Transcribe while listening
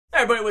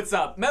Hey everybody, what's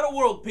up? Metta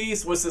World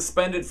Peace was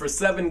suspended for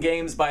 7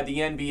 games by the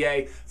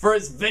NBA for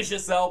his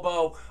vicious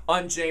elbow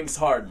on James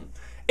Harden.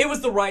 It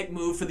was the right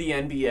move for the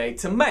NBA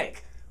to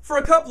make, for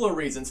a couple of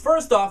reasons.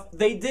 First off,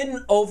 they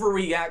didn't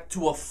overreact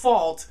to a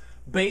fault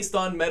based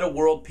on Metta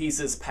World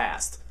Peace's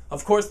past.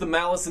 Of course, the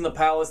malice in the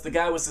palace, the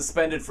guy was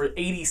suspended for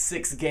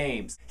 86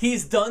 games.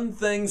 He's done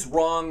things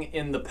wrong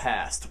in the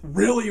past,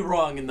 really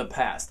wrong in the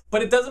past.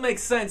 But it doesn't make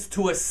sense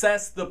to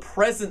assess the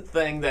present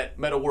thing that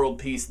Metta World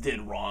Peace did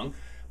wrong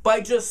by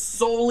just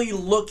solely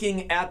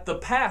looking at the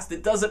past.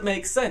 It doesn't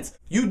make sense.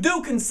 You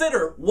do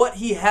consider what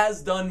he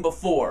has done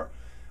before,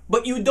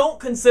 but you don't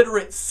consider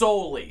it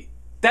solely.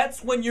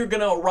 That's when you're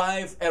going to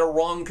arrive at a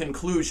wrong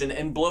conclusion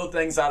and blow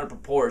things out of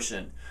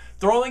proportion.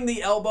 Throwing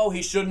the elbow,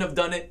 he shouldn't have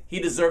done it. He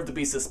deserved to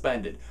be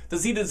suspended.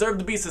 Does he deserve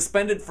to be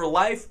suspended for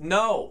life?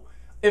 No.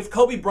 If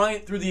Kobe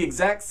Bryant threw the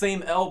exact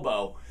same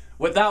elbow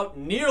without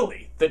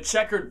nearly the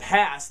checkered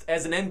past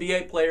as an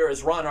NBA player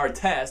as Ron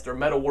Artest or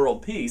Metta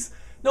World Peace,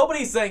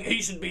 nobody's saying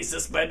he should be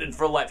suspended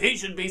for life. He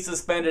should be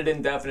suspended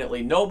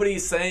indefinitely.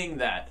 Nobody's saying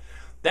that.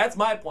 That's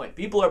my point.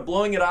 People are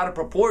blowing it out of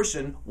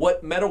proportion,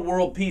 what Metta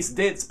World Peace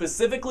did,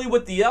 specifically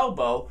with the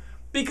elbow,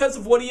 because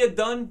of what he had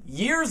done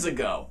years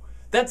ago.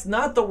 That's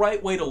not the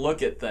right way to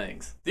look at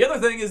things. The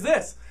other thing is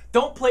this.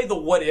 Don't play the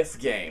what-if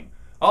game.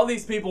 All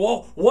these people,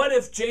 well, what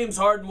if James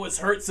Harden was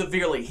hurt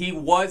severely? He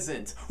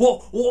wasn't.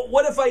 Well,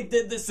 what if I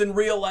did this in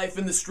real life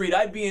in the street?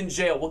 I'd be in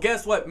jail. Well,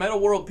 guess what? Metta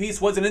World Peace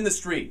wasn't in the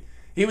street.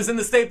 He was in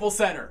the Staples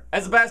Center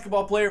as a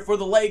basketball player for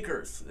the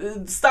Lakers.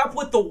 Stop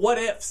with the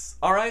what-ifs,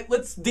 all right?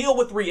 Let's deal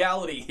with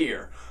reality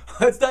here.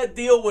 Let's not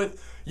deal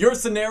with your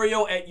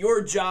scenario at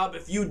your job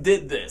if you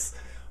did this.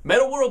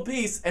 Metta World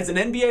Peace, as an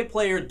NBA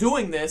player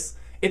doing this,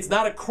 it's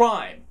not a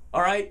crime,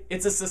 all right?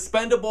 It's a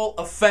suspendable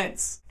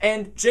offense.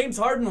 And James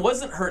Harden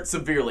wasn't hurt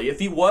severely. If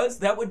he was,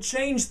 that would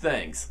change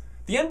things.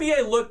 The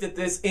NBA looked at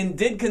this and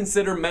did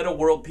consider Metta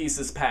World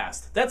Peace's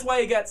past. That's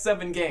why he got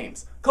 7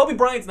 games. Kobe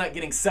Bryant's not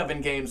getting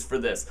 7 games for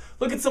this.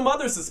 Look at some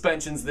other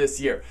suspensions this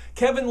year.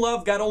 Kevin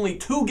Love got only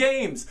 2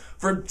 games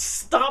for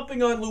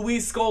stomping on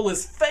Luis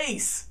Scola's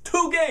face.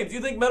 2 games. You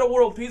think Metta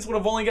World Peace would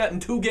have only gotten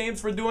 2 games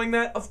for doing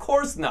that? Of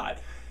course not.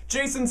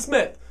 Jason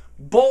Smith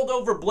bowled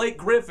over Blake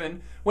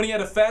Griffin when he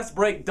had a fast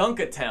break dunk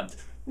attempt.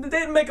 They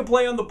didn't make a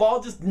play on the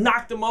ball, just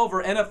knocked him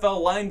over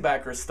NFL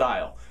linebacker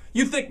style.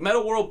 You think Metta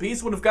World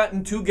Peace would have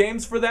gotten 2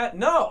 games for that?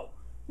 No.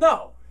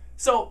 No.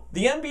 So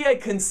the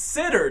NBA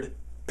considered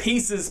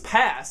Peace's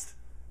past,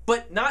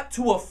 but not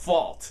to a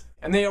fault.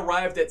 And they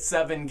arrived at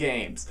 7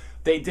 games.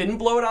 They didn't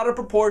blow it out of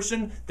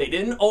proportion. They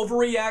didn't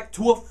overreact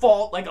to a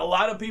fault like a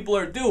lot of people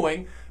are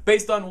doing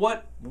based on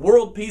what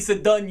World Peace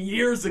had done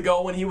years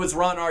ago when he was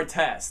Ron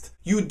Artest.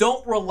 You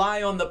don't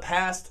rely on the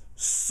past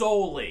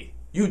solely.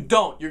 You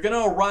don't. You're going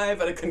to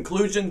arrive at a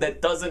conclusion that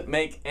doesn't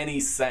make any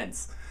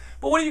sense.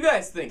 But what do you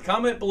guys think?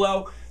 Comment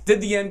below.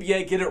 Did the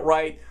NBA get it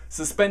right,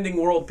 suspending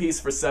World Peace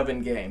for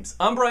 7 games?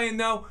 I'm Brian.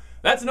 No,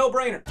 that's a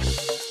no-brainer.